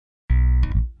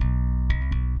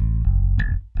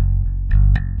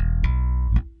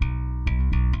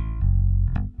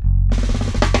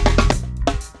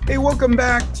Welcome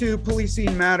back to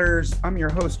Policing Matters. I'm your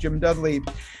host, Jim Dudley.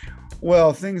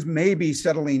 Well, things may be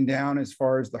settling down as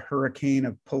far as the hurricane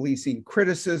of policing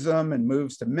criticism and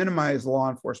moves to minimize law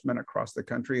enforcement across the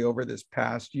country over this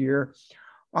past year.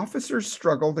 Officers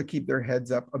struggle to keep their heads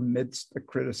up amidst the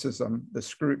criticism, the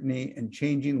scrutiny, and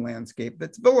changing landscape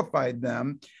that's vilified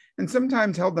them and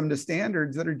sometimes held them to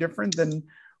standards that are different than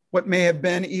what may have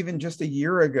been even just a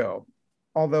year ago.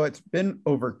 Although it's been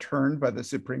overturned by the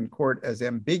Supreme Court as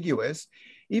ambiguous,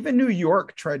 even New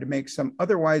York tried to make some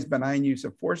otherwise benign use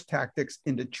of force tactics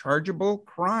into chargeable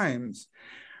crimes.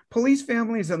 Police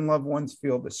families and loved ones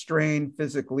feel the strain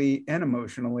physically and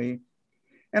emotionally.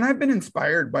 And I've been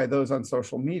inspired by those on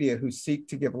social media who seek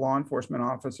to give law enforcement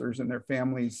officers and their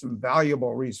families some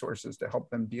valuable resources to help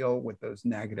them deal with those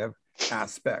negative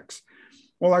aspects.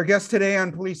 Well, our guest today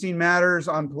on Policing Matters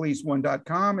on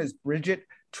policeone.com is Bridget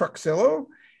Truxillo.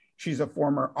 She's a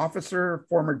former officer,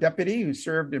 former deputy who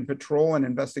served in patrol and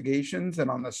investigations and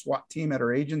on the SWAT team at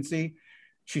her agency.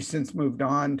 She's since moved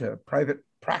on to private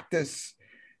practice,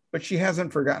 but she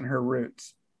hasn't forgotten her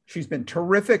roots. She's been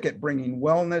terrific at bringing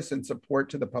wellness and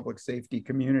support to the public safety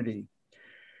community.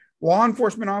 Law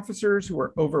enforcement officers who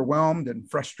are overwhelmed and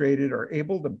frustrated are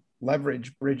able to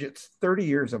leverage Bridget's 30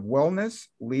 years of wellness,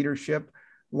 leadership,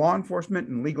 law enforcement,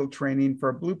 and legal training for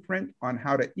a blueprint on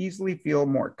how to easily feel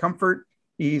more comfort,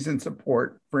 ease, and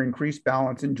support for increased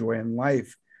balance and joy in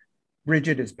life.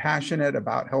 Bridget is passionate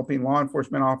about helping law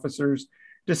enforcement officers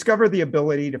discover the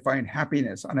ability to find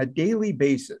happiness on a daily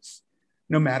basis,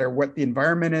 no matter what the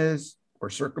environment is or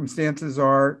circumstances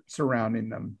are surrounding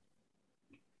them.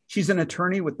 She's an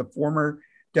attorney with the former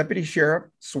deputy sheriff,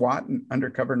 SWAT, and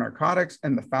undercover narcotics,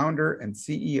 and the founder and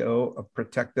CEO of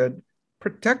Protective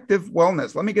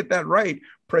Wellness. Let me get that right.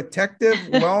 Protective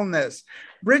Wellness.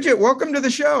 Bridget, welcome to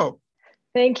the show.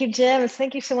 Thank you, Jim.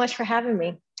 Thank you so much for having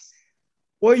me.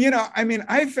 Well,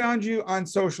 I found you on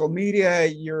social media.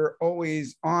 You're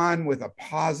always on with a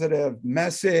positive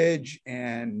message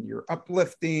and you're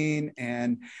uplifting,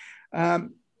 and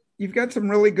you've got some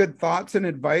really good thoughts and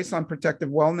advice on protective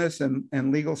wellness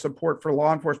and legal support for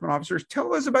law enforcement officers.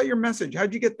 Tell us about your message.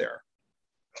 How'd you get there?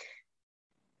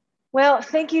 Well,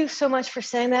 thank you so much for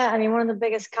saying that. I mean, one of the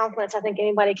biggest compliments I think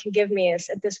anybody can give me is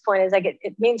at this point is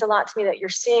it means a lot to me that you're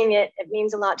seeing it. It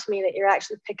means a lot to me that you're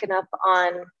actually picking up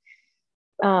on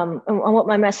what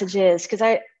my message is. Because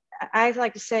I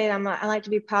like to say I like to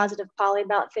be positive Polly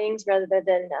about things rather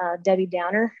than Debbie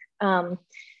Downer. And,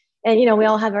 we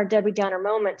all have our Debbie Downer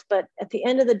moments, but at the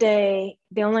end of the day,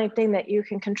 the only thing that you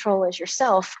can control is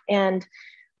yourself. And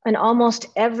in almost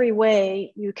every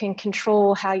way, you can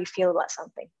control how you feel about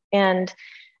something. And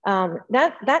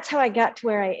that's how I got to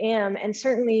where I am. And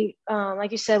certainly,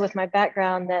 like you said, with my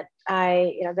background that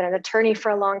I've been an attorney for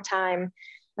a long time.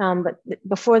 But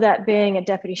before that, being a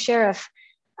deputy sheriff,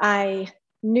 I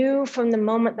knew from the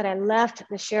moment that I left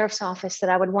the sheriff's office that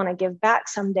I would want to give back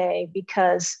someday,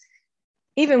 because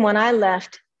even when I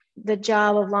left, the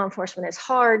job of law enforcement is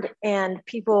hard, and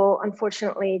people,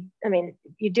 unfortunately,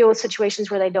 you deal with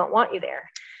situations where they don't want you there.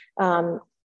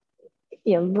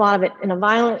 A lot of it in a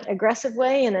violent, aggressive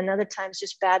way, and then other times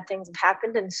just bad things have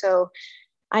happened. And so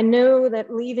I know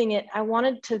that leaving it, I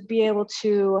wanted to be able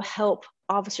to help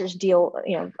officers deal,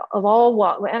 of all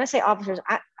walks. When I say officers,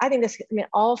 I think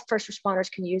all first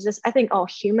responders can use this. I think all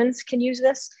humans can use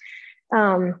this.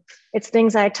 It's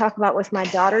things I talk about with my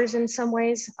daughters in some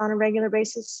ways on a regular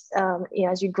basis.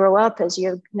 As you grow up, as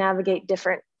you navigate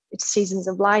different seasons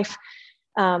of life,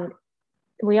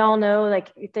 we all know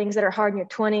like things that are hard in your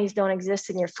 20s don't exist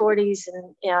in your 40s,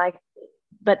 and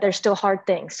but they're still hard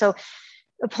things. So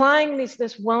applying this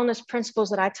wellness principles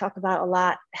that I talk about a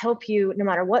lot help you no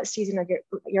matter what season of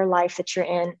your life that you're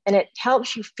in, and it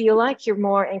helps you feel like you're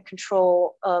more in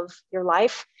control of your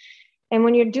life. And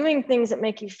when you're doing things that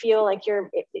make you feel like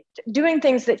you're doing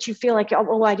things that you feel like,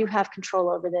 oh, I do have control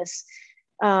over this,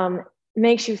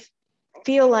 makes you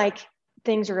feel like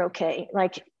things are okay.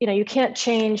 Like, you can't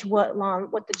change what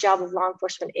the job of law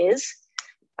enforcement is.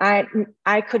 I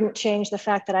couldn't change the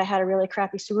fact that I had a really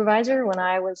crappy supervisor when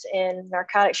I was in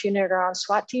narcotics unit or on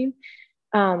SWAT team.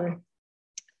 But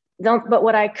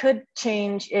what I could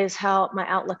change is how my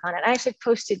outlook on it. I actually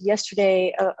posted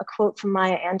yesterday a quote from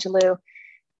Maya Angelou.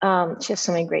 She has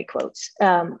so many great quotes.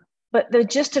 But the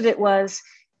gist of it was,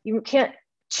 you can't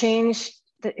change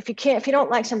if you don't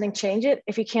like something, change it.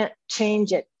 If you can't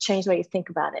change it, change the way you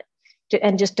think about it,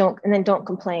 and don't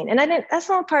complain. And that's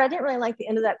the one part I didn't really like the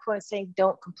end of that quote saying,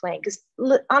 don't complain. Because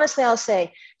honestly, I'll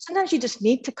say, sometimes you just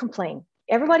need to complain.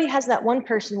 Everybody has that one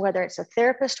person, whether it's a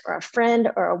therapist or a friend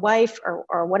or a wife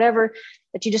or whatever,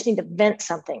 that you just need to vent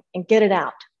something and get it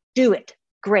out. Do it.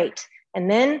 Great. And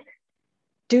then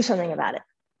do something about it.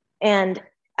 And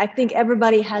I think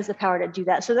everybody has the power to do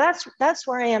that. So that's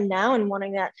where I am now, and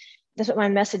wanting that. That's what my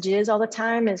message is all the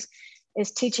time, is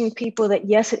teaching people that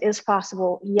yes, it is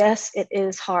possible. Yes, it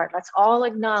is hard. Let's all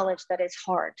acknowledge that it's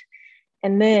hard.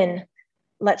 And then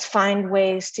let's find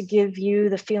ways to give you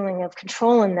the feeling of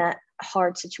control in that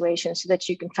hard situation so that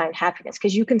you can find happiness,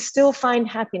 because you can still find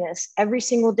happiness every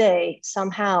single day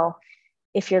somehow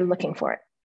if you're looking for it.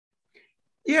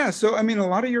 Yeah. So, I mean, a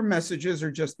lot of your messages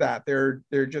are just that.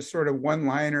 They're just sort of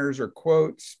one-liners or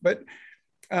quotes. But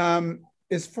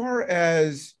as far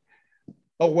as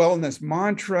a wellness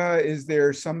mantra, is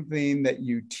there something that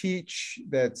you teach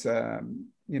that's, a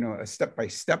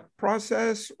step-by-step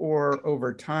process, or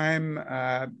over time?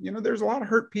 There's a lot of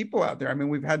hurt people out there. I mean,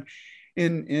 we've had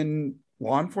in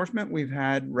law enforcement, we've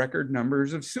had record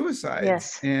numbers of suicides,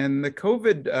 yes. And the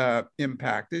COVID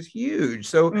impact is huge.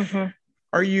 So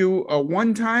are you a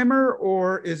one-timer,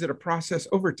 or is it a process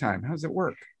over time? How does it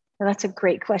work? Well, that's a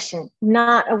great question.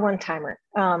 Not a one-timer.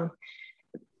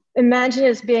 Imagine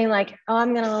it's being like, oh,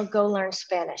 I'm going to go learn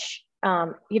Spanish.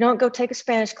 You don't go take a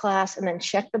Spanish class and then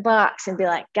check the box and be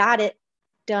like, got it,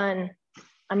 done,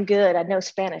 I'm good, I know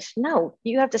Spanish. No,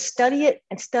 you have to study it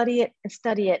and study it and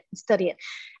study it and study it.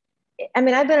 I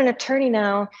mean, I've been an attorney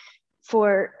now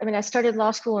I started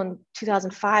law school in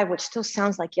 2005, which still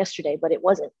sounds like yesterday, but it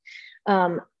wasn't.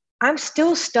 I'm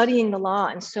still studying the law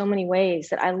in so many ways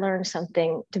that I learned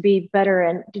something to be better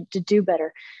and to do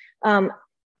better. Wellness,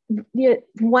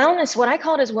 what I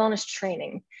call it is wellness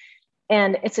training.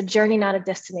 And it's a journey, not a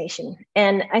destination.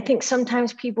 And I think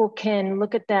sometimes people can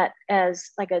look at that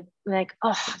as like, oh, I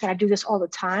gotta do this all the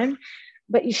time.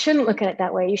 But you shouldn't look at it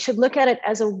that way. You should look at it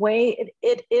as a way,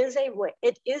 it is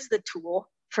the tool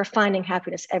for finding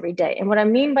happiness every day. And what I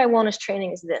mean by wellness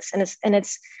training is this, and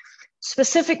it's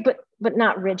specific, but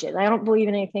not rigid. I don't believe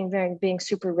in anything being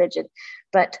super rigid,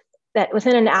 but that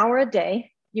within an hour a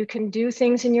day, you can do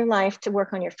things in your life to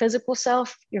work on your physical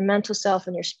self, your mental self,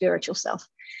 and your spiritual self.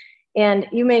 And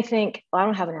you may think, I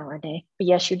don't have an hour a day, but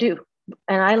yes, you do.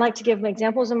 And I like to give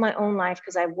examples in my own life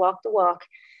because I walk the walk,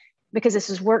 because this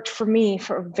has worked for me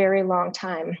for a very long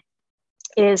time.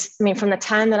 From the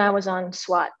time that I was on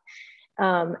SWAT,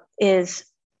 is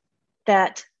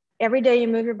that every day you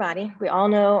move your body. We all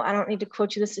know, I don't need to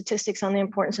quote you the statistics on the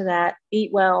importance of that.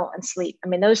 Eat well and sleep. I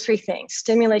mean, those three things: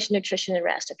 stimulation, nutrition, and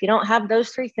rest. If you don't have those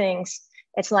three things,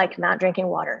 it's like not drinking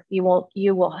water. You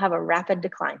will have a rapid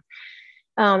decline.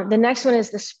 The next one is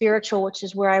the spiritual, which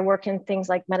is where I work in things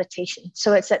like meditation.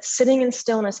 So it's that sitting in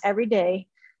stillness every day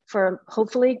for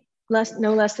hopefully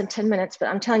no less than 10 minutes. But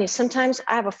I'm telling you, sometimes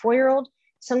I have a 4-year-old.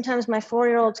 Sometimes my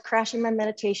 4-year-old's crashing my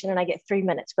meditation and I get 3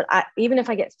 minutes. But even if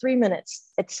I get 3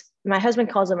 minutes, my husband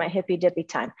calls it my hippy dippy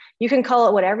time. You can call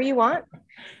it whatever you want.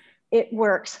 It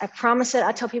works. I promise it.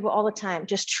 I tell people all the time,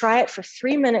 just try it for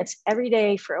 3 minutes every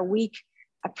day for a week.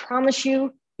 I promise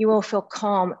you, you will feel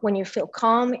calm. When you feel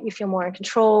calm, you feel more in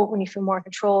control. When you feel more in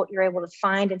control, you're able to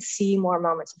find and see more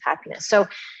moments of happiness. So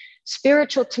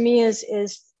spiritual to me is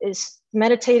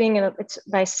meditating, and it's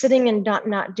by sitting and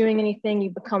not doing anything,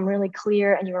 you become really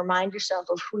clear and you remind yourself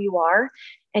of who you are.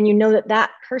 And you know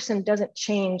that person doesn't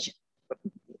change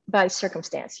by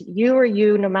circumstance. You are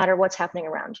you, no matter what's happening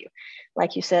around you,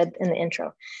 like you said in the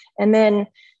intro. And then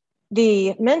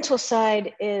the mental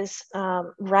side is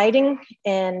writing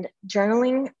and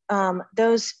journaling.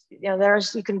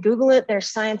 You can Google it. There's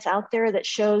science out there that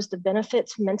shows the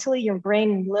benefits mentally. Your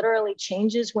brain literally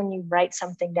changes when you write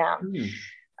something down.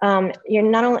 You're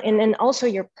not only, and then also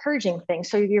you're purging things.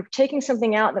 So you're taking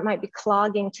something out that might be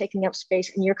clogging, taking up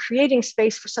space, and you're creating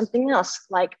space for something else,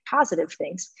 like positive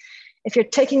things. If you're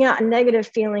taking out a negative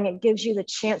feeling, it gives you the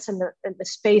chance and the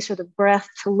space or the breath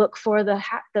to look for the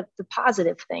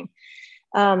positive thing.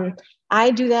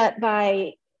 I do that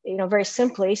by, very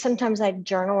simply. Sometimes I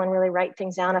journal and really write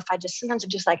things down. Sometimes I'm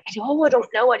just like, oh, I don't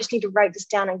know. I just need to write this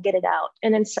down and get it out.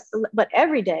 And then, but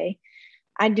every day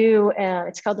I do,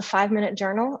 it's called the 5-minute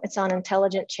journal. It's on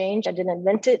Intelligent Change. I didn't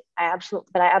invent it. I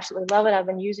absolutely love it. I've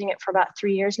been using it for about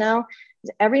 3 years now.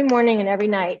 Every morning and every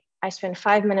night, I spend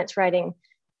 5 minutes writing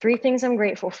 3 things I'm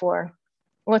grateful for.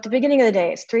 Well, at the beginning of the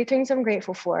day, it's 3 things I'm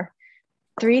grateful for,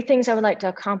 3 things I would like to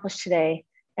accomplish today,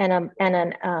 and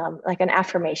like an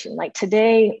affirmation. Like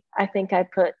today, I think I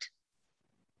put,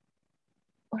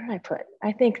 what did I put?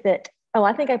 I think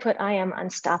I put I am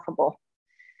unstoppable.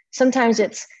 Sometimes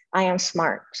it's I am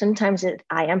smart. Sometimes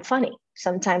I am funny.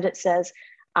 Sometimes it says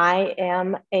I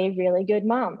am a really good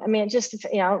mom. I mean, just,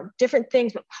 different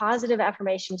things, but positive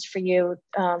affirmations for you.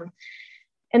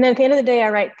 And then at the end of the day, I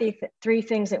write 3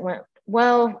 things that went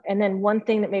well, and then 1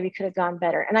 thing that maybe could have gone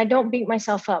better. And I don't beat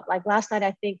myself up. Like last night,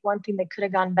 I think one thing that could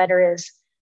have gone better is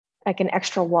like an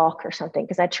extra walk or something,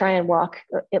 because I try and walk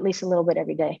at least a little bit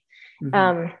every day.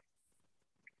 Mm-hmm.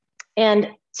 And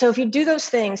so if you do those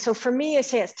things, so for me, I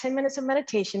say it's 10 minutes of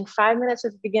meditation, 5 minutes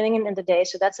at the beginning and end of the day.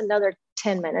 So that's another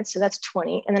 10 minutes. So that's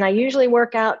 20. And then I usually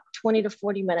work out 20 to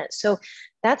 40 minutes. So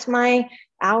that's my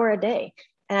hour a day.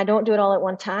 And I don't do it all at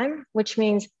one time, which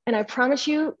means, and I promise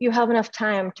you, you have enough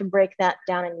time to break that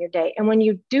down in your day. And when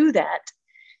you do that,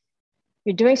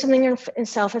 you're doing something in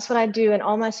self. That's what I do in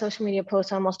all my social media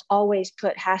posts. I almost always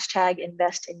put hashtag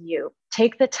invest in you.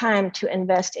 Take the time to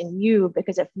invest in you,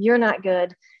 because if you're not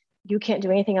good, you can't do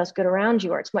anything else good around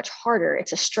you, or it's much harder.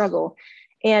 It's a struggle.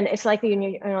 And it's like when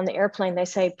you're on the airplane, they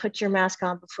say, put your mask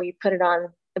on before you put it on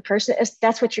the person.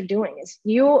 That's what you're doing, is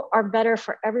you are better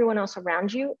for everyone else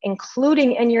around you,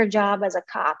 including in your job as a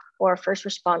cop or a first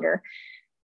responder,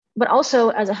 but also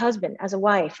as a husband, as a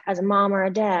wife, as a mom or a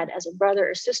dad, as a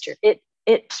brother or sister.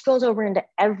 It spills over into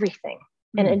everything,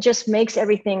 and it just makes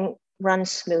everything run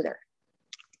smoother.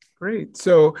 Great.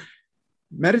 So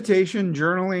meditation,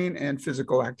 journaling, and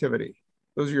physical activity.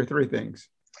 Those are your three things.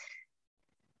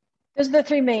 Those are the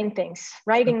three main things: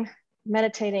 writing,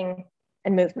 meditating,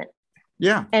 and movement.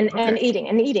 Yeah. And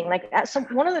eating. Like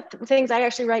one of the things I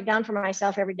actually write down for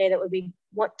myself every day, that would be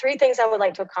three things I would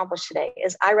like to accomplish today,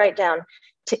 is I write down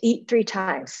to eat 3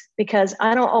 times, because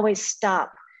I don't always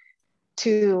stop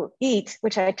to eat,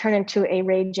 which I turn into a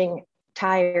raging,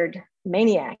 tired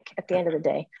maniac at the end of the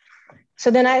day. So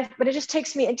then but it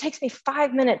takes me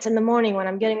 5 minutes in the morning when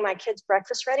I'm getting my kids'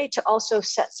 breakfast ready to also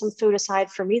set some food aside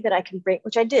for me that I can bring,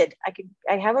 which I did.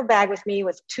 I have a bag with me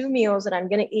with 2 meals that I'm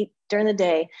going to eat during the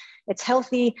day. It's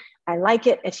healthy. I like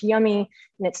it. It's yummy,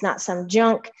 and it's not some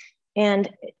junk. And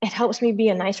it helps me be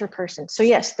a nicer person. So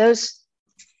yes, those: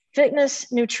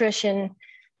 fitness, nutrition,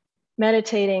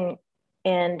 meditating,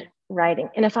 and writing.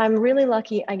 And if I'm really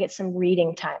lucky, I get some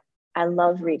reading time. I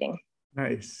love reading.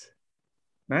 Nice.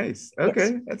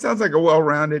 Okay. Yes. That sounds like a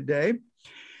well-rounded day.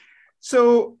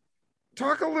 So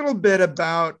talk a little bit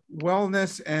about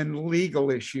wellness and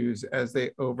legal issues as they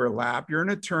overlap. You're an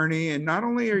attorney, and not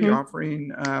only are you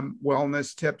offering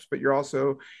wellness tips, but you're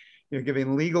also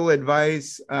giving legal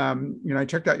advice. I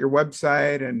checked out your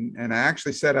website, and I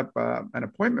actually set up an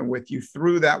appointment with you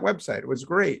through that website. It was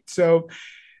great. So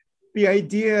the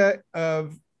idea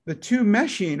of the two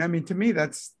meshing, I mean, to me,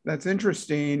 that's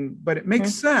interesting, but it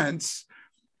makes sense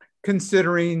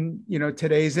considering,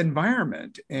 today's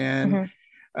environment. And,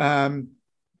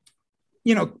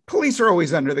 police are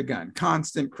always under the gun,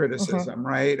 constant criticism,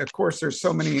 right? Of course, there's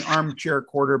so many armchair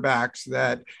quarterbacks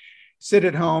that sit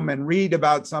at home and read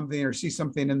about something or see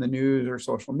something in the news or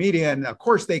social media. And of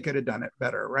course they could have done it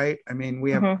better, right? I mean,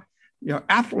 we have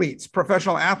athletes,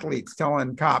 professional athletes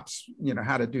telling cops,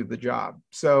 how to do the job.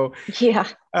 So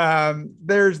there's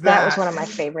that. That was one of my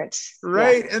favorites.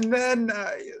 Right. Yeah. And then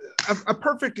a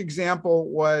perfect example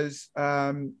was,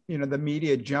 the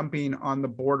media jumping on the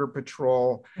Border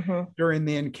Patrol during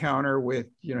the encounter with,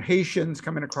 Haitians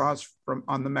coming across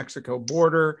on the Mexico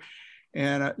border.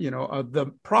 And,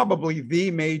 probably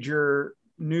the major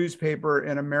newspaper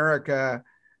in America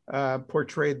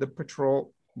portrayed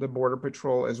the Border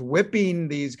Patrol as whipping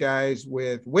these guys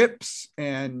with whips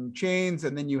and chains.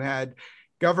 And then you had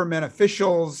government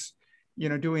officials,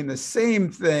 doing the same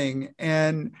thing.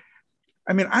 And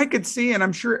I mean, I could see, and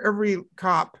I'm sure every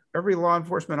cop, every law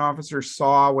enforcement officer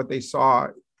saw what they saw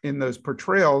in those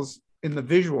portrayals, in the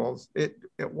visuals. It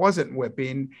wasn't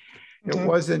whipping. It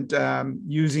wasn't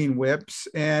using whips.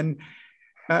 And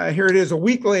here it is a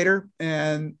week later,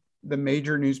 and the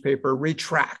major newspaper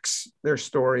retracts their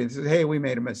story and says, hey, we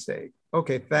made a mistake.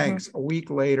 Okay, thanks. A week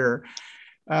later,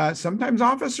 sometimes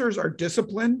officers are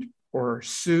disciplined or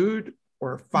sued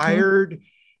or fired,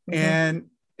 and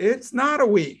it's not a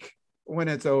week when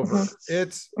it's over.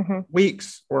 It's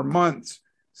weeks or months,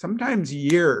 sometimes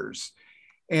years.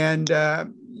 And,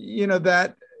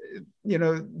 that,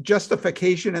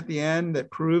 justification at the end that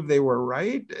proved they were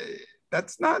right,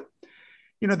 that's not,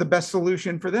 the best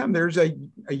solution for them. There's a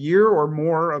year or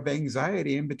more of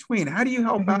anxiety in between. How do you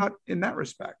help out in that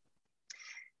respect?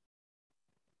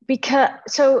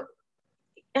 So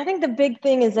I think the big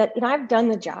thing is that, I've done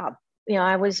the job.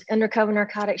 I was undercover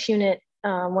narcotics unit,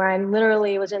 where I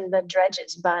literally was in the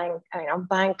dredges buying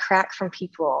crack from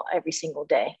people every single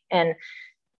day. And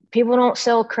people don't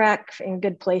sell crack in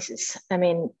good places. I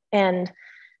mean, and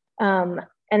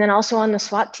then also on the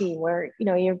SWAT team where,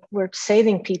 we're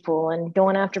saving people and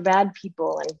going after bad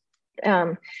people.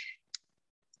 And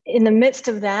in the midst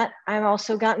of that, I've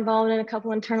also got involved in a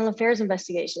couple internal affairs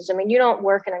investigations. I mean, you don't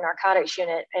work in a narcotics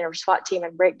unit and a SWAT team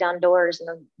and break down doors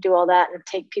and do all that and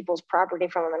take people's property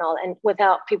from them and all, and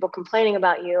without people complaining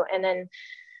about you. And then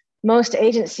most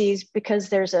agencies, because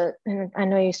there's and I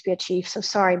know I used to be a chief, so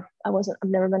sorry, I've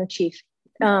never been a chief,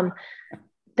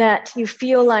 that you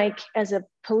feel like as a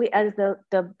police, as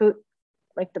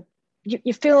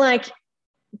you feel like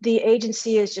the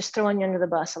agency is just throwing you under the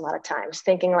bus a lot of times,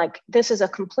 thinking like, this is a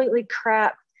completely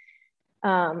crap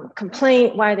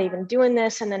complaint. Why are they even doing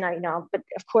this? And then but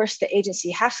of course the agency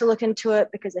has to look into it,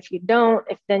 because if you don't,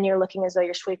 then you're looking as though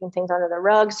you're sweeping things under the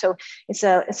rug. So it's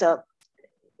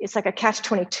like a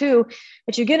catch-22,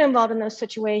 but you get involved in those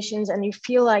situations and you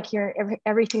feel like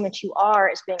everything that you are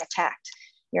is being attacked.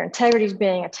 Your integrity is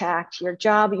being attacked. Your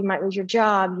job, you might lose your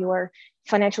job. Your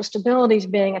financial stability is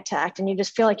being attacked, and you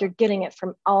just feel like you're getting it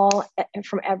from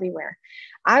everywhere.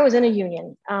 I was in a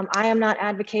union. I am not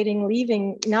advocating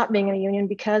not being in a union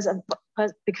because of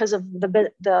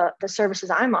the services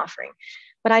I'm offering,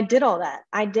 but I did all that.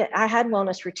 I had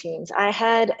wellness routines. I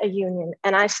had a union,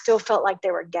 and I still felt like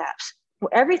there were gaps.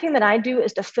 Everything that I do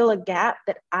is to fill a gap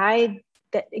that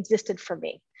existed for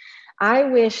me. I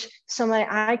wish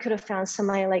I could have found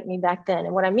somebody like me back then.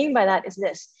 And what I mean by that is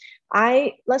this.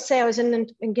 Let's say I was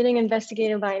getting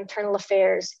investigated by internal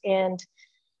affairs, and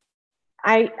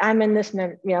I'm in this,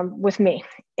 with me.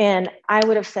 And I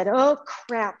would have said, oh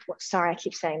crap, sorry, I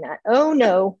keep saying that. Oh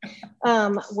no,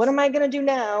 what am I gonna do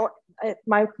now?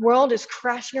 My world is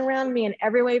crashing around me in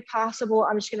every way possible.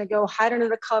 I'm just gonna go hide under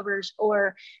the covers,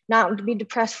 or not be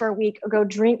depressed for a week, or go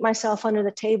drink myself under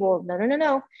the table.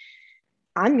 No.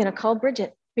 I'm gonna call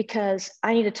Bridget, because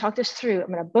I need to talk this through. I'm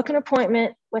going to book an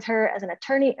appointment with her as an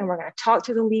attorney, and we're going to talk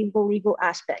through the legal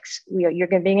aspects. You're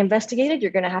going to be investigated.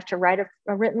 You're going to have to write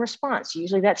a written response.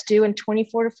 Usually that's due in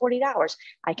 24 to 48 hours.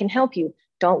 I can help you.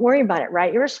 Don't worry about it.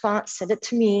 Write your response, send it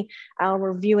to me. I'll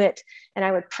review it. And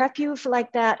I would prep you for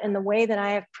like that in the way that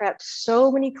I have prepped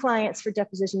so many clients for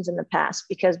depositions in the past,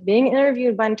 because being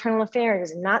interviewed by internal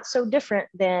affairs is not so different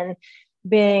than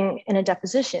being in a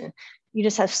deposition. You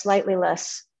just have slightly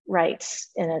less rights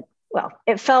in it. Well,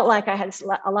 it felt like I had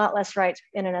a lot less rights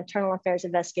in an internal affairs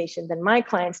investigation than my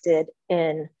clients did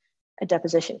in a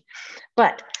deposition.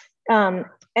 But, and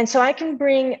so I can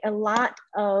bring a lot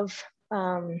of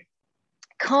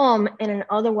calm in an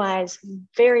otherwise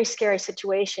very scary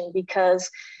situation, because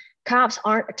cops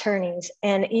aren't attorneys.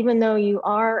 And even though you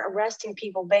are arresting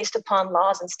people based upon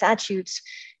laws and statutes,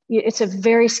 it's a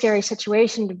very scary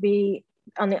situation to be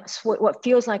on what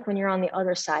feels like when you're on the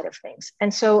other side of things.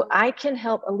 And so I can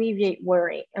help alleviate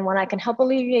worry. And when I can help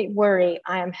alleviate worry,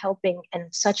 I am helping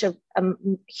in such a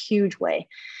huge way.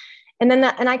 And then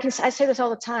I say this all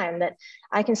the time, that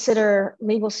I consider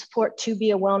legal support to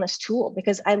be a wellness tool,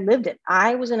 because I lived it.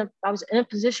 I was in a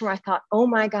position where I thought, oh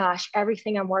my gosh,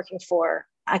 everything I'm working for,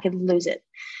 I could lose it.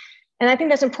 And I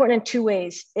think that's important in two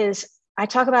ways. I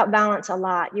talk about balance a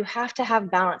lot. You have to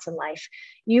have balance in life.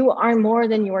 You are more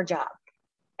than your job.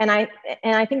 And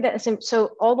I think that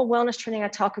so all the wellness training I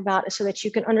talk about is so that you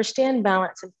can understand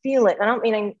balance and feel it. I don't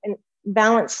mean in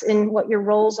balance in what your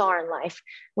roles are in life,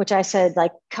 which I said,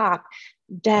 like cop,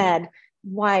 dad,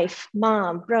 wife,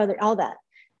 mom, brother, all that,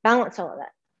 balance all of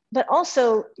that. But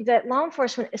also that law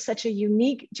enforcement is such a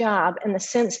unique job in the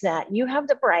sense that you have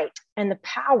the right and the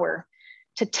power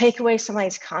to take away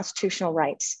somebody's constitutional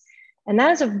rights. And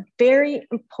that is a very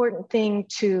important thing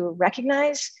to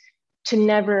recognize, to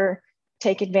never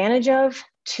take advantage of,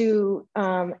 to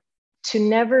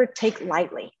never take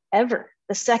lightly, ever.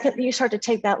 The second that you start to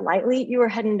take that lightly, you are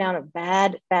heading down a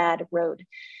bad road.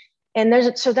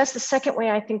 And so that's the second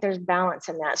way I think there's balance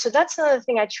in that. So that's another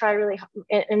thing I try really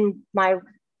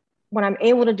what I'm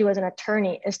able to do as an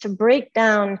attorney is to break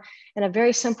down in a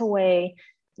very simple way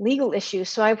legal issues.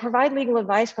 So I provide legal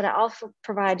advice, but I also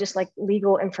provide just like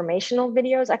legal informational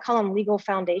videos. I call them legal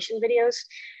foundation videos,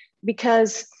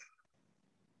 because,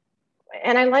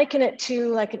 and I liken it to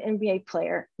like an NBA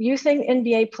player. You think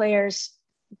NBA players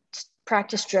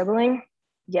practice dribbling?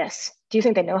 Yes. Do you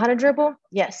think they know how to dribble?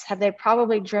 Yes. Have they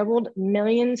probably dribbled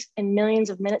millions and millions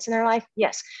of minutes in their life?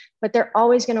 Yes. But they're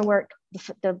always going to work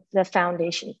the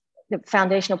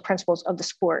foundational principles of the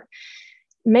sport.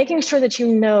 Making sure that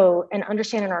you know and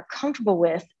understand and are comfortable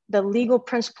with the legal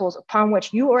principles upon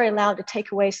which you are allowed to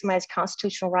take away somebody's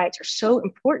constitutional rights are so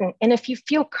important. And if you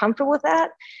feel comfortable with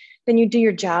that, then you do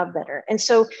your job better. And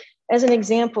so as an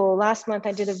example, last month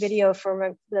I did a video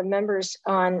for the members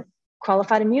on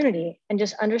qualified immunity and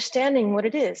just understanding what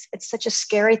it is. It's such a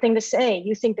scary thing to say.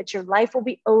 You think that your life will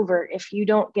be over if you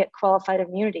don't get qualified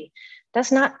immunity.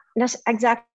 That's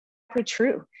exactly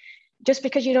true. just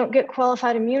because you don't get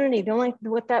qualified immunity,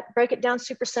 break it down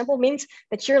super simple, means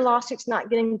that your lawsuit's not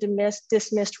getting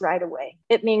dismissed right away.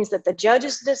 It means that the judge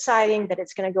is deciding that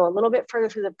it's going to go a little bit further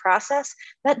through the process.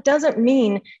 That doesn't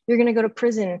mean you're going to go to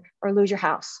prison or lose your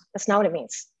house. That's not what it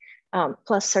means.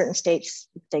 Plus certain states,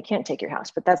 they can't take your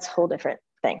house, but that's a whole different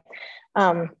thing.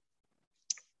 The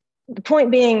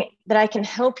point being that I can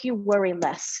help you worry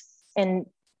less, and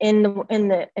in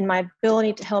my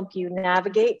ability to help you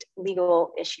navigate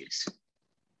legal issues.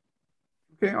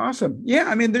 Okay, awesome. Yeah,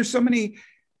 I mean, there's so many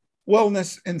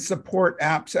wellness and support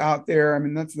apps out there. I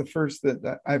mean, that's the first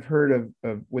that I've heard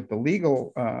of with the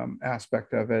legal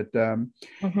aspect of it.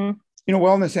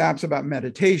 Wellness apps about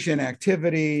meditation,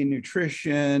 activity,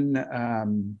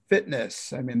 nutrition,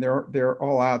 fitness. I mean, they're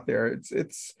all out there.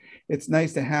 It's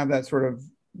nice to have that sort of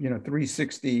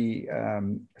 360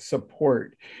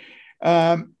 support.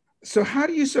 So how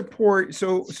do you support?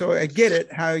 So I get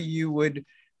it, how you would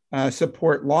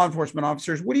support law enforcement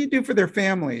officers. What do you do for their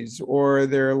families or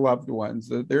their loved ones,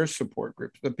 their support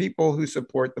groups, the people who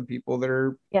support the people that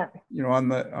are, on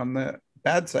the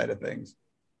bad side of things?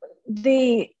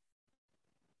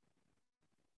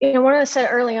 One of the said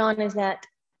early on is that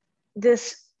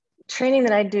this training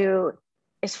that I do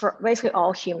is for basically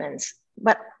all humans,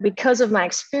 but because of my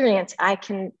experience, I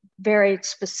can very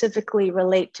specifically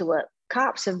relate to what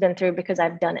cops have been through because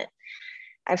I've done it.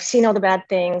 I've seen all the bad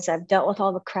things. I've dealt with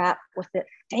all the crap with it.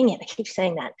 Dang it, I keep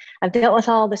saying that. I've dealt with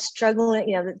all the struggle,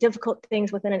 the difficult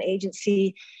things within an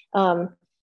agency.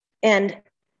 And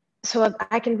so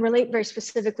I can relate very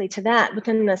specifically to that. But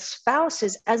then the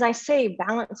spouses, as I say,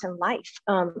 balance in life,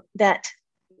 that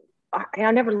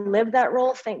I never lived that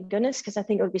role, thank goodness, because I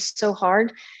think it would be so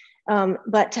hard.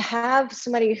 But to have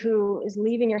somebody who is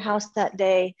leaving your house that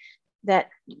day, that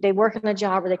they work on a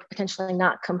job where they could potentially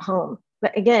not come home.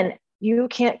 But again, you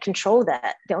can't control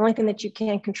that. The only thing that you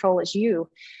can control is you.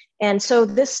 And so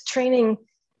this training,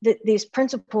 these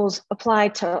principles apply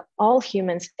to all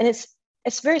humans. And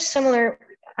it's very similar.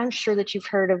 I'm sure that you've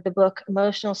heard of the book,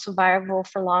 Emotional Survival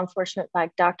for Law Enforcement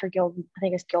by Dr. Gil, I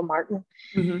think it's Gil Martin.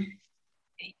 Mm-hmm.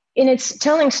 And it's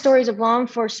telling stories of law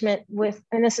enforcement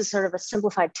and this is sort of a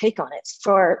simplified take on it,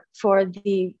 for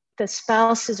the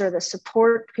spouses or the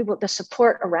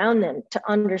support around them to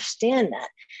understand that.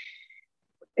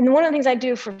 And one of the things I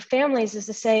do for families is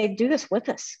to say, do this with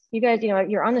us. You guys,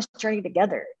 you're on this journey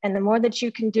together. And the more that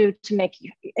you can do to make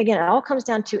you, again, it all comes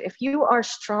down to, if you are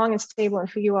strong and stable in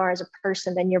who you are as a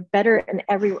person, then you're better in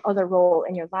every other role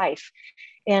in your life.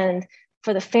 And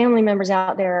for the family members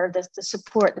out there, the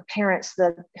support, the parents,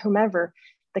 the whomever,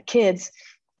 the kids,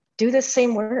 do this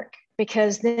same work,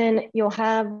 because then you'll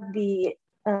have the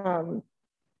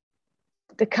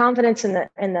confidence and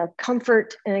the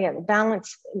comfort, and again, the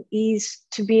balance and ease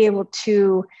to be able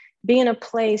to be in a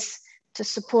place to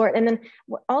support. And then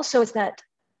also it's that,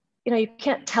 you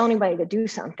can't tell anybody to do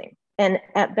something. And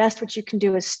at best, what you can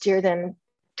do is steer them,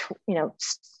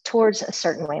 towards a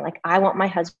certain way. Like, I want my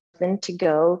husband to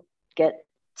go get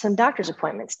some doctor's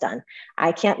appointments done.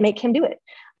 I can't make him do it.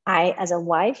 As a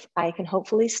wife, I can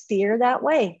hopefully steer that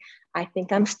way. I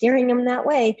think I'm steering him that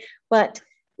way, but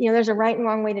there's a right and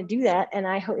wrong way to do that. And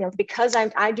I hope, because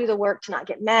I do the work to not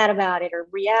get mad about it or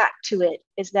react to it,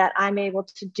 is that I'm able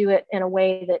to do it in a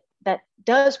way that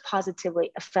does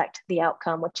positively affect the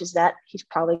outcome, which is that he's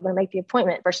probably going to make the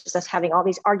appointment, versus us having all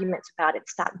these arguments about it.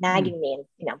 Stop nagging me,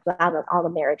 and all the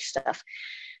marriage stuff.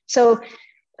 So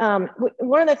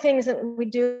one of the things that we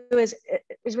do is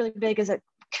really big as a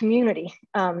community,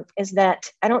 is that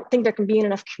I don't think there can be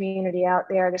enough community out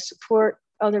there to support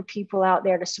other people out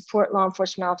there, to support law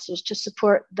enforcement officers, to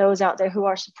support those out there who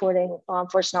are supporting law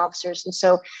enforcement officers. And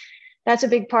so that's a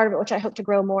big part of it, which I hope to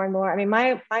grow more and more. I mean,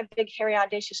 my big, hairy,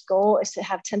 audacious goal is to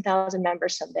have 10,000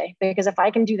 members someday, because if I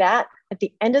can do that at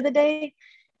the end of the day,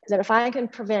 is that if I can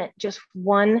prevent just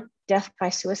one death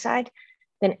by suicide,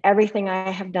 then everything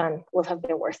I have done will have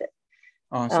been worth it.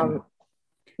 Awesome.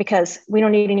 Because we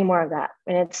don't need any more of that.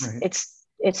 And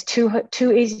it's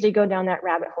too easy to go down that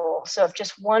rabbit hole. So if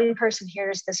just one person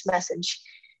hears this message,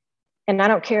 and I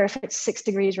don't care if it's 6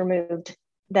 degrees removed,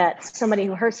 that somebody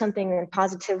who heard something and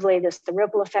positively, the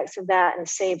ripple effects of that, and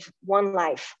save one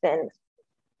life, then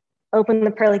open the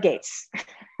pearly gates.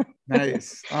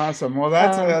 Nice. Awesome. Well,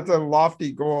 that's a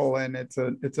lofty goal, and it's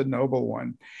a noble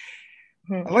one.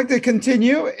 Mm-hmm. I'd like to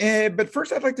continue, but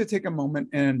first I'd like to take a moment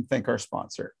and thank our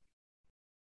sponsor.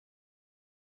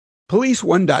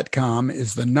 PoliceOne.com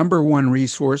is the #1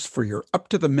 resource for your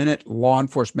up-to-the-minute law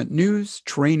enforcement news,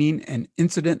 training, and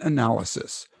incident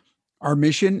analysis. Our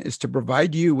mission is to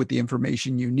provide you with the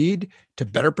information you need to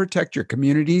better protect your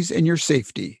communities and your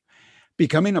safety.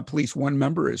 Becoming a Police One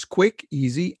member is quick,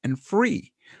 easy, and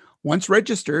free. Once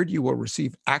registered, you will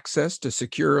receive access to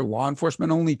secure law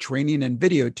enforcement-only training and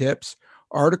video tips,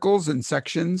 articles and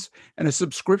sections, and a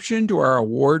subscription to our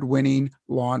award-winning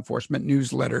law enforcement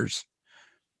newsletters.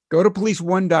 Go to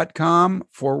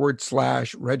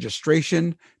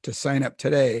policeone.com/registration to sign up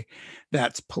today.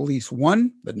 That's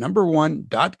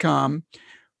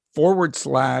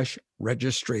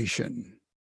policeone.com/registration.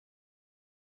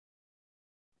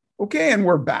 Okay, and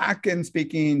we're back and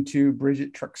speaking to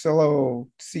Bridget Truxillo,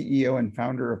 CEO and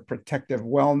founder of Protective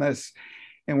Wellness.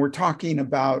 And we're talking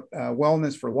about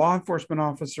wellness for law enforcement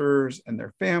officers and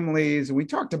their families. And we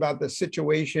talked about the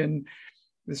situation,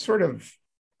 this sort of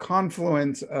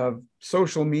confluence of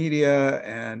social media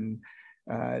and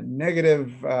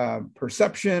negative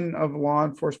perception of law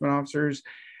enforcement officers.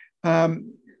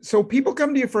 So people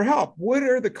come to you for help. What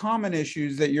are the common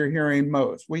issues that you're hearing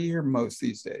most? What do you hear most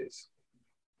these days?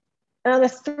 The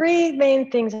three main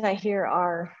things I hear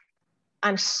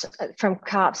from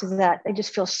cops is that they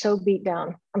just feel so beat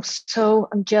down. I'm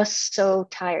just so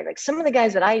tired. Like some of the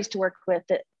guys that I used to work with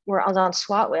I was on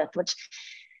SWAT with, which,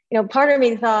 part of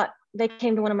me thought they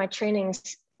came to one of my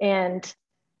trainings and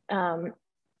I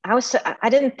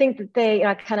didn't think that they,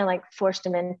 I kind of like forced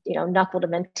them in, knuckled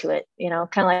them into it, kind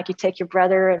of like you take your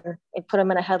brother and put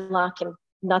them in a headlock and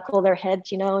knuckle their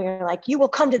heads, you're like, you will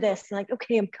come to this. And like,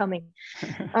 okay, I'm coming.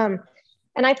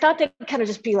 And I thought they'd kind of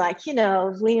just be like,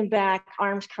 leaning back,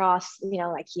 arms crossed,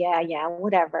 like, yeah,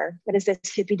 whatever. What is this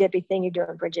hippy dippy thing you're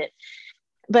doing, Bridget?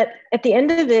 But at the end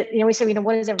of it, we said,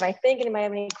 what does everybody think? Anybody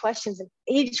have any questions? And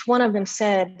each one of them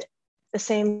said the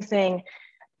same thing.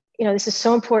 This is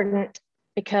so important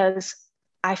because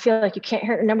I feel like you can't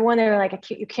hear it. Number one, they were like,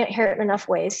 you can't hear it in enough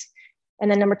ways.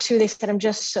 And then number two, they said, I'm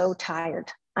just so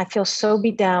tired. I feel so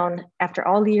beat down after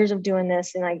all the years of doing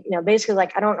this. And basically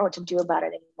like, I don't know what to do about it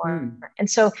anymore. And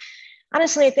so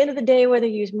honestly, at the end of the day, whether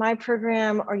you use my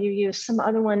program or you use some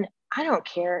other one, I don't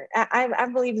care. I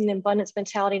believe in the abundance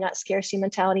mentality, not scarcity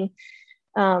mentality.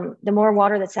 The more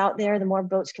water that's out there, the more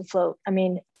boats can float.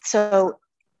 So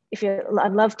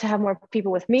I'd love to have more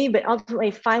people with me, but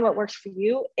ultimately find what works for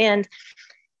you. And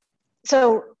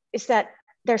so it's that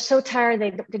they're so tired,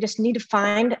 they just need to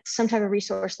find some type of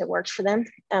resource that works for them.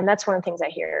 That's one of the things I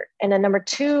hear. And then number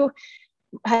two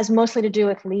has mostly to do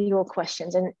with legal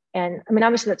questions. And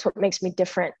obviously that's what makes me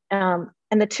different. And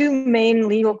the two main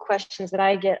legal questions that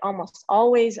I get almost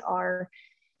always are,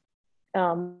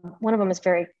 one of them is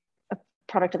very a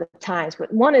product of the times,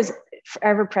 but one is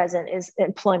forever present is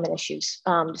employment issues,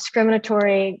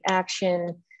 discriminatory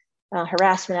action,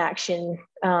 harassment action.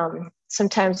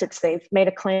 Sometimes they've made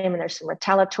a claim and there's some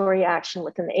retaliatory action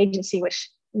within the agency, which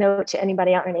note to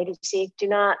anybody out in an agency, do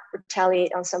not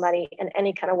retaliate on somebody in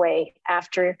any kind of way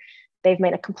after they've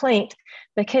made a complaint,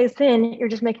 because then you're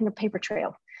just making a paper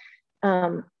trail.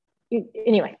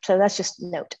 Anyway, so that's just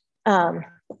note. The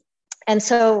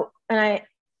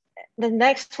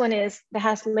next one that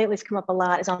has lately come up a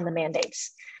lot is on the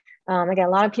mandates. I got a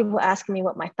lot of people asking me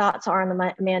what my thoughts are on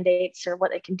the mandates or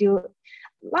what they can do.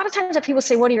 A lot of times people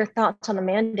say, what are your thoughts on the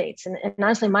mandates? And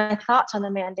honestly, my thoughts on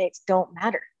the mandates don't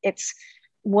matter. It's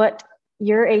what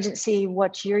your agency,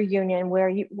 what's your union,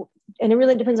 and it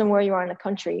really depends on where you are in the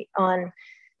country on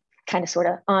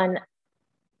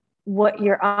what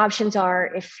your options are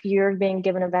if you're being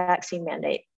given a vaccine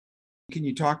mandate. Can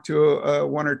you talk to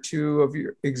one or two of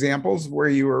your examples where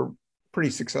you were pretty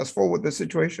successful with this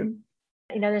situation?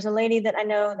 There's a lady that I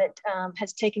know that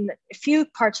has taken a few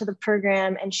parts of the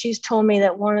program, and she's told me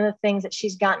that one of the things that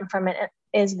she's gotten from it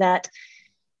is that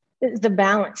the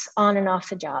balance on and off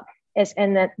the job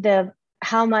and that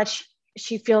how much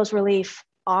she feels relief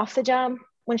off the job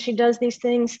when she does these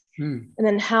things, and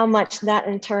then how much that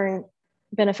in turn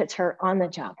benefits her on the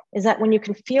job. Is that when you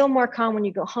can feel more calm when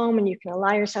you go home and you can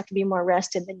allow yourself to be more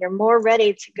rested, then you're more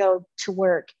ready to go to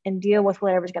work and deal with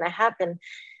whatever's going to happen.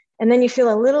 And then you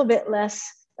feel a little bit less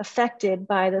affected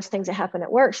by those things that happen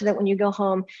at work, so that when you go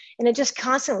home, and it just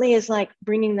constantly is like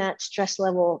bringing that stress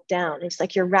level down. It's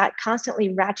like you're constantly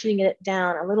ratcheting it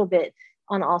down a little bit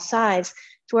on all sides,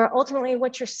 to where ultimately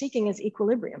what you're seeking is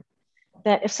equilibrium.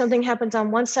 That if something happens on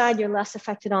one side, you're less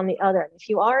affected on the other. If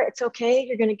you are, it's okay.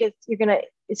 You're going to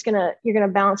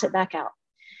balance it back out.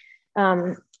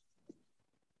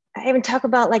 I even talk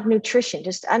about like nutrition.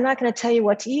 I'm not going to tell you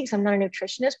what to eat because I'm not a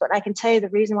nutritionist, but I can tell you the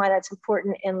reason why that's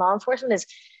important in law enforcement is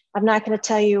I'm not going to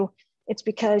tell you it's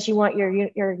because you want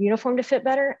your uniform to fit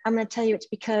better. I'm going to tell you it's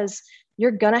because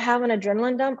you're going to have an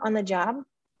adrenaline dump on the job.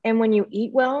 And when you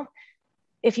eat well,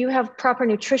 if you have proper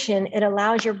nutrition, it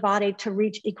allows your body to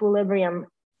reach equilibrium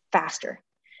faster.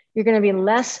 You're going to be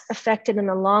less affected in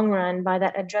the long run by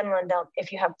that adrenaline dump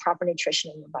if you have proper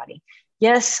nutrition in your body.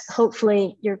 Yes,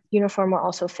 hopefully your uniform will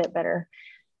also fit better.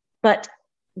 But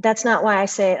that's not why I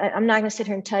say, I'm not going to sit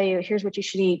here and tell you, here's what you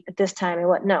should eat at this time and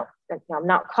what. No, I'm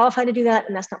not qualified to do that.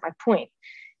 And that's not my point.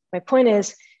 My point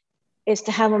is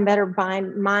to have a better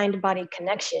mind-body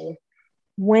connection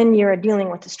when you're dealing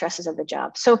with the stresses of the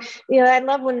job. So, I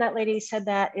love when that lady said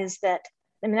that,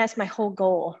 that's my whole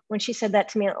goal. When she said that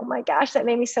to me, oh my gosh, that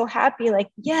made me so happy. Like,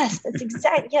 yes, that's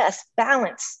yes,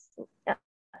 balance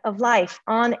of life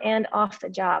on and off the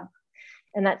job.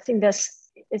 And that thing it's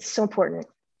so important.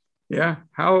 Yeah.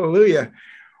 Hallelujah.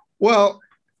 Well,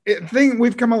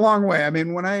 we've come a long way. I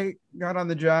mean, when I got on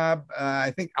the job,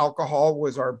 I think alcohol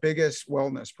was our biggest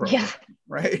wellness program,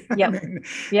 right? Yep. I mean,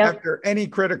 after any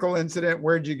critical incident,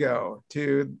 where'd you go?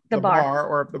 To the bar,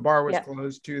 or if the bar was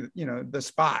closed, to the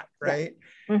spot, right?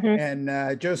 Mm-hmm.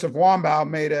 And Joseph Wambaugh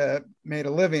made a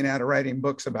living out of writing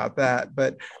books about that.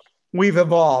 But we've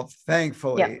evolved,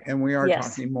 thankfully, and we are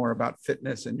talking more about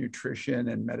fitness and nutrition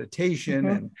and meditation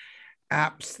and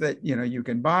apps that you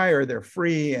can buy, or they're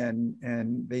free,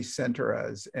 and they center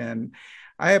us. And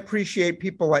I appreciate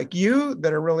people like you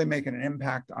that are really making an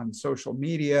impact on social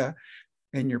media,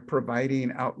 and you're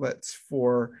providing outlets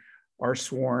for our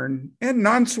sworn and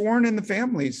non-sworn and the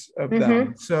families of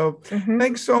them. So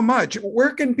thanks so much.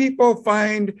 Where can people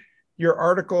find your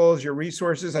articles, your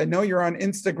resources? I know you're on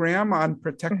Instagram on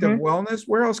Protective Wellness.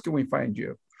 Where else can we find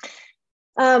you?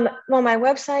 Well, my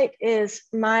website is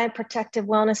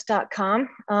myprotectivewellness.com.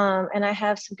 And I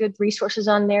have some good resources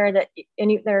on there that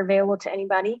are available to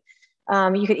anybody.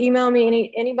 You could email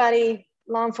me, anybody,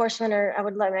 law enforcement, or I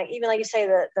would even like you say,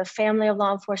 the family of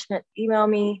law enforcement, email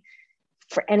me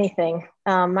for anything.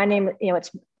 My name,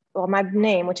 my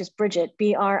name, which is Bridget,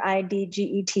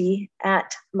 BRIDGET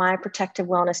at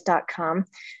myprotectivewellness.com.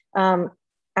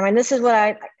 This is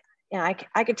what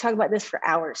I could talk about this for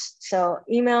hours. So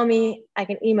email me, I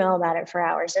can email about it for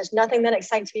hours. There's nothing that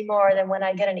excites me more than when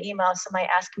I get an email, somebody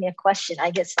asking me a question.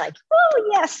 I get like, oh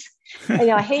yes.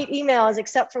 I hate emails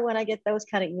except for when I get those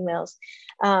kind of emails.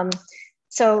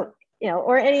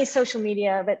 Or any social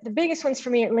media, but the biggest ones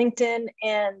for me are LinkedIn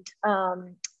and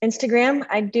Instagram.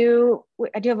 I do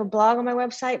have a blog on my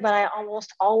website, but I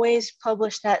almost always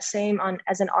publish that same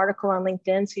as an article on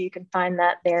LinkedIn. So you can find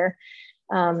that there.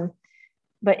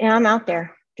 But I'm out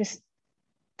there.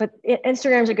 But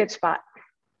Instagram's a good spot.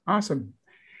 Awesome.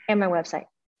 And my website.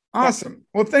 Awesome. Yep.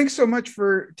 Well, thanks so much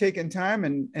for taking time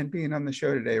and being on the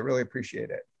show today. I really appreciate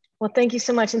it. Well, thank you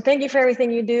so much. And thank you for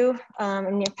everything you do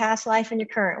in your past life and your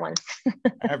current one.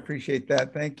 I appreciate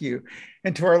that. Thank you.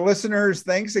 And to our listeners,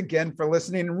 thanks again for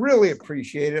listening. Really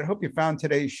appreciate it. Hope you found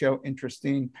today's show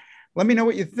interesting. Let me know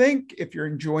what you think. If you're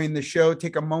enjoying the show,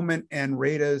 take a moment and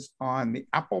rate us on the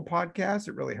Apple Podcast.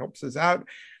 It really helps us out.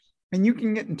 And you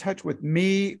can get in touch with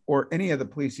me or any of the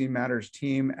Policing Matters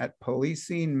team at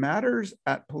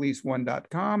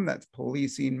policingmatters@policeone.com. That's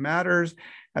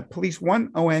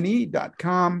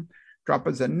policingmatters@policeone.com. Drop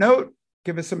us a note.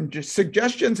 Give us some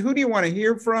suggestions. Who do you want to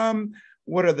hear from?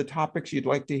 What are the topics you'd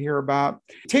like to hear about?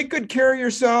 Take good care of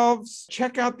yourselves.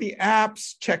 Check out the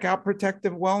apps. Check out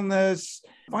Protective Wellness.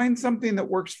 Find something that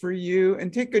works for you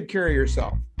and take good care of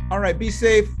yourself. All right, be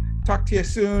safe. Talk to you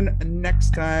soon.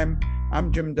 Next time,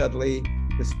 I'm Jim Dudley.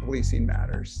 This is Policing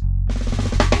Matters.